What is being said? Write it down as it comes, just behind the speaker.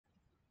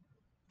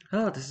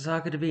Hello, this is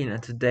Haku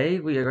and today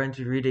we are going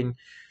to be reading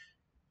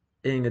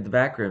in the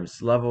Backrooms,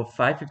 level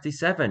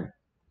 557,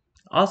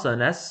 also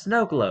known as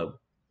Snow Globe.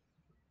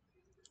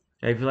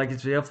 If you like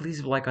this video, please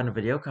leave a like on the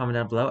video, comment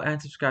down below,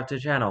 and subscribe to the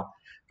channel.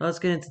 Now let's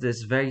get into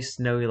this very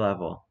snowy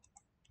level.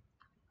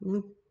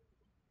 I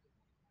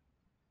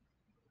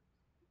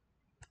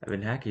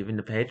mean, heck, even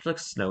the page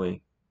looks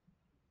snowy.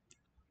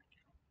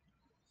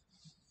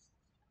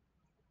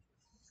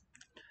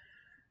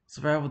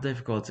 Survival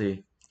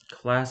difficulty,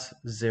 Class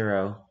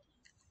 0,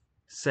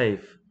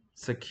 Safe,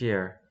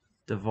 Secure,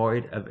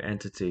 Devoid of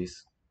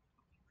Entities.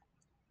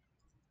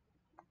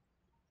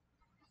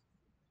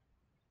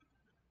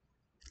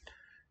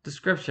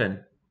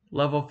 Description: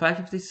 Level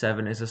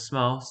 557 is a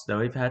small,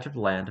 snowy patch of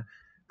land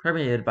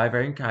permeated by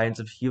varying kinds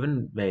of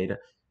human-made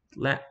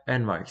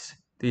landmarks.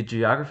 The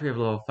geography of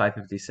level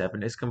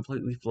 557 is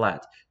completely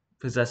flat,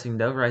 possessing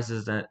no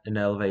rises in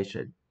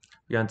elevation,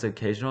 beyond the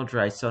occasional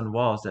dry stone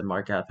walls that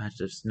mark out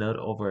patches of snowed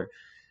over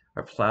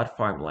or plowed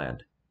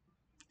farmland.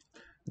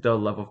 Though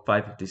level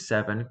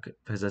 557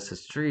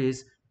 possesses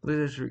trees,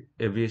 the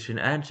distribution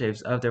and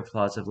shapes of their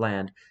plots of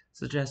land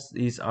suggest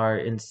these are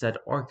instead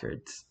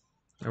orchards,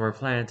 and were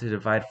planned to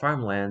divide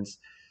farmlands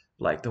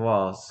like the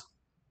walls.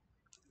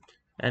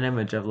 An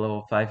image of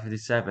level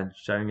 557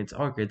 showing its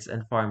orchards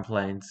and farm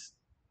plains.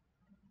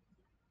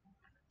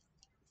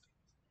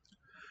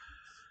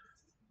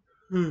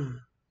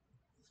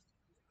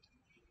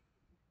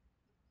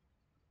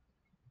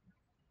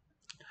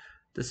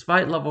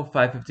 Despite level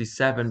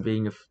 557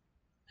 being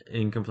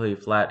incompletely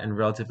flat and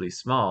relatively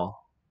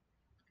small,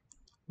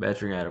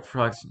 measuring at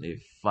approximately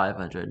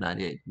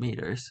 598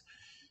 meters,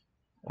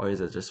 or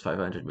is it just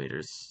 500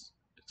 meters?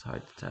 It's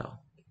hard to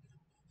tell.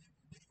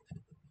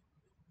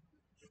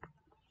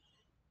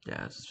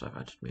 Yeah, it's just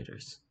 500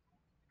 meters.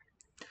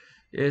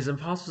 It is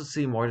impossible to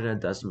see more than a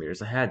dozen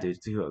meters ahead due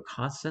to a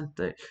constant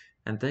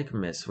and thick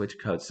mist which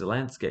coats the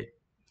landscape.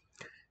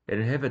 It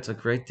inhibits a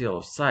great deal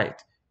of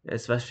sight,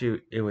 especially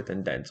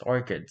within dense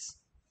orchards.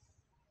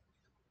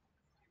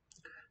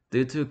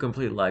 Due to a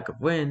complete lack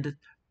of wind,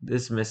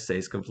 this mist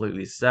stays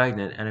completely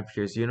stagnant and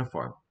appears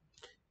uniform,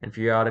 and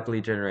periodically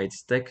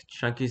generates thick,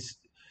 chunky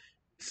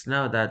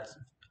snow that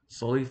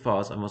slowly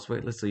falls almost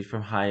weightlessly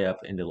from high up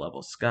in the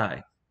level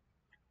sky.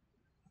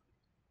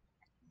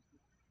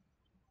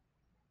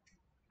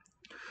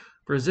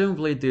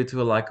 Presumably due to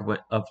a lack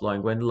of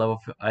blowing wind, level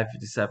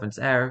 557's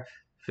air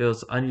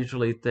feels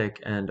unusually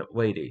thick and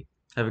weighty,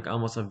 having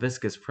almost a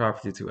viscous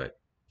property to it.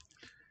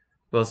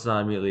 While it's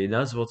not immediately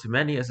noticeable to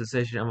many, a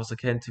sensation almost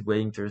akin to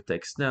wading through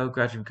thick snow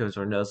gradually becomes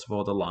more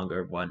noticeable the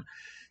longer one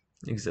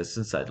exists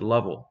inside the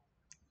level.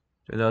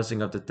 The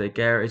noticing of the thick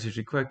air is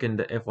usually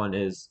quickened if one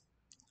is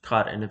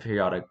caught in the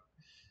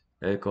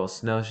periodical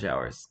snow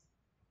showers.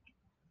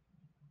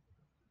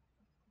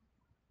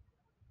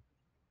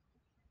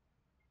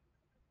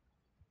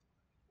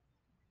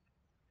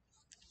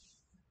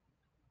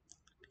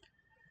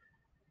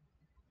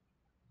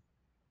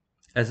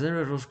 As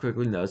individuals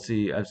quickly notice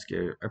the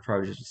obscure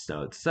approaches of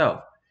snow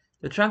itself,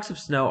 the chunks of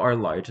snow are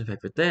large and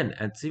thick within,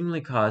 and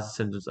seemingly cause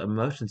symptoms of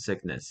motion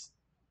sickness.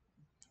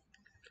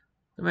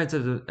 The main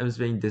symptoms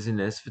being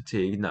dizziness,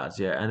 fatigue,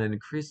 nausea, and an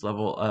increased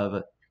level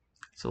of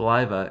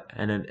saliva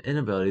and an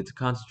inability to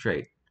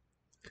concentrate.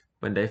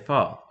 When they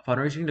fall, upon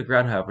reaching the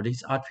ground, however,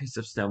 these odd pieces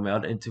of snow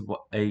melt into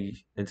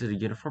the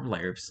uniform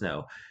layer of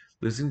snow,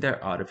 losing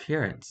their odd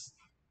appearance.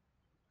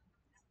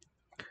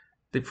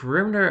 The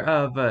perimeter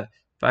of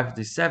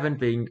 557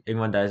 being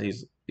one that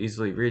is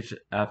easily reached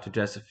after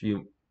just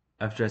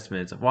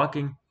minutes of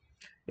walking,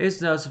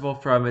 is noticeable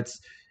from its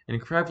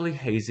incredibly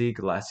hazy,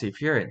 glassy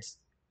appearance.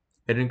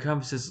 It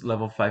encompasses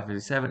level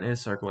 557 in a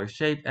circular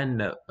shape and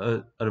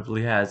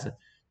notably has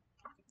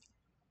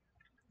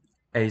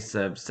a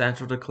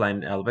substantial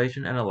decline in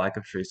elevation and a lack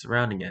of trees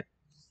surrounding it.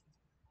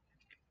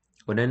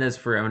 Within this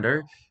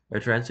perimeter,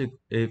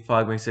 a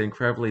fog makes it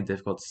incredibly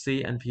difficult to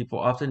see, and people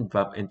often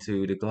bump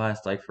into the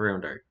glass-like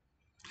perimeter.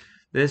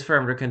 This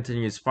perimeter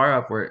continues far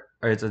upward,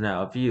 or is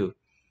now a view,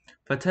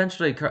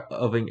 potentially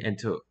curving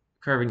into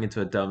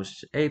a dome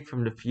shape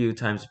from the few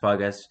times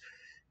fog has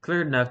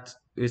cleared enough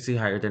to see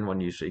higher than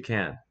one usually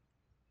can.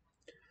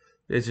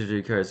 This usually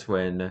occurs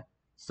when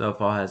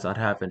snowfall has not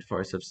happened for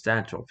a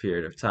substantial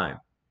period of time.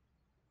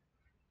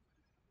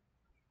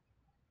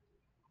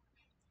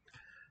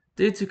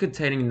 Due to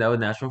containing no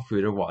natural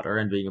food or water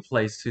and being a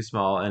place too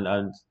small and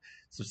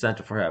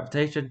unsubstantial for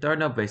habitation, there are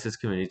no bases,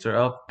 communities,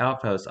 or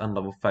outposts on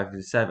level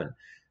 557.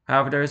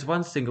 However, there is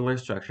one singular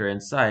structure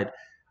inside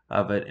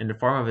of it in the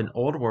form of an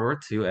old World War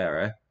II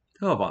era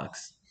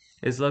pillbox.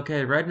 It is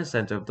located right in the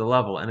center of the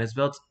level and is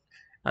built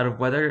out of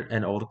weathered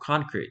and old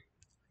concrete.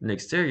 In the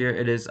exterior,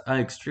 it is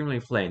extremely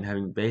plain,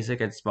 having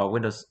basic and small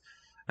windows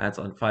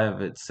on 5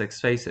 of its 6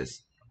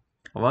 faces.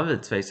 On one of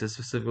its faces,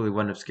 specifically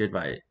one obscured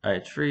by a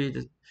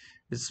tree,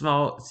 a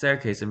small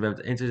staircase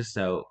embedded into the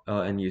snow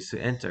and used to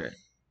enter it.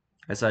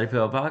 Inside the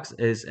pillbox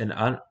is an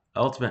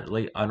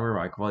ultimately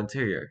unremarkable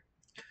interior,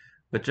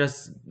 with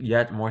just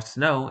yet more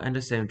snow and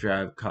the same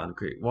dry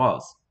concrete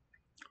walls.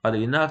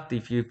 Oddly enough, the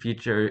few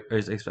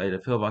features explained in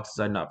pillboxes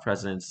are not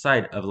present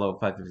inside of level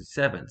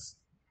 557s,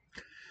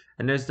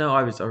 and there's no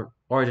obvious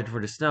origin for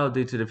the snow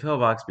due to the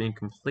pillbox being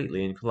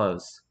completely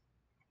enclosed.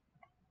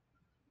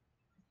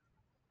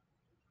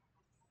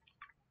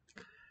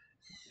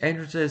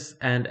 Entrances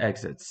and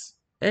exits.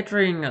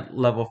 Entering at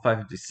level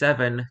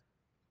 557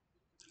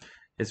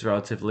 is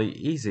relatively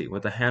easy,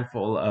 with a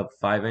handful of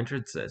 5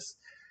 entrances.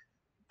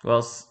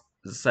 While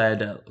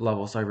said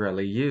levels are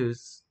rarely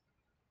used,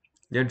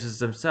 the entrances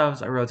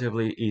themselves are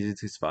relatively easy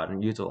to spot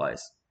and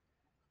utilize.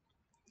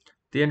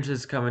 The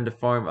entrances come in the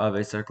form of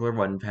a circular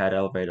wooden pad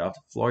elevated off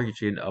the floor,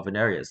 usually in open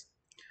areas.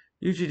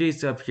 Usually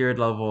these appear at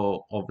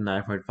level of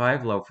 9.5,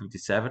 level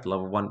 57,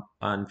 level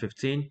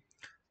 115,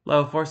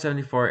 level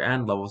 474,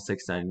 and level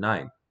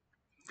 699,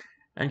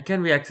 and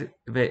can be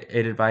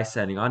activated by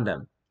standing on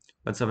them.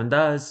 When someone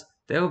does,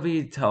 they will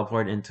be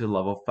teleported into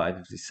level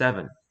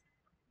 557.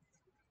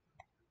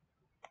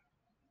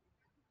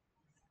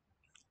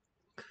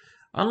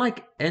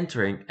 Unlike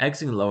entering,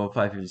 exiting level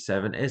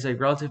 557 is a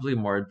relatively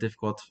more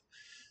difficult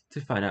to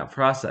find out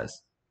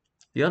process.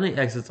 The only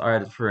exits are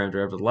at the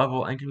perimeter of the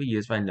level and can be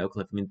used by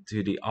no-clipping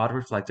into the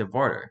auto-reflective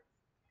border.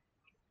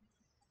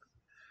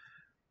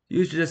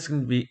 Usually this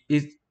can be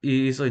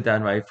easily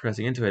done by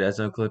pressing into it, as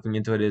no-clipping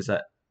into it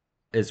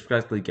is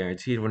practically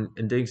guaranteed when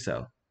in doing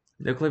so.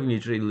 No-clipping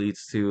usually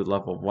leads to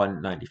level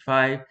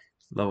 195,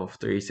 level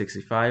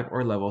 365,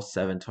 or level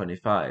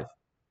 725.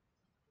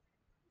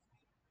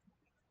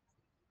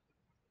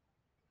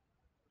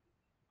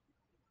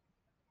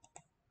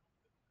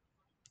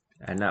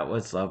 And that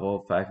was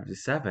level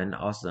 557,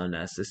 also known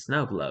as the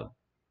Snow Globe.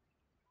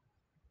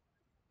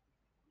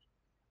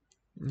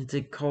 It's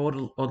a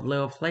cold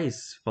little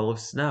place full of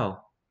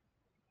snow.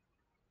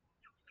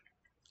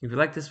 If you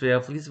like this video,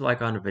 please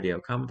like on the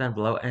video, comment down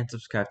below, and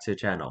subscribe to the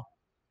channel.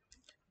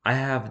 I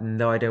have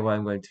no idea what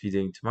I'm going to be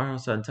doing tomorrow,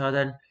 so until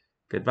then,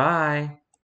 goodbye!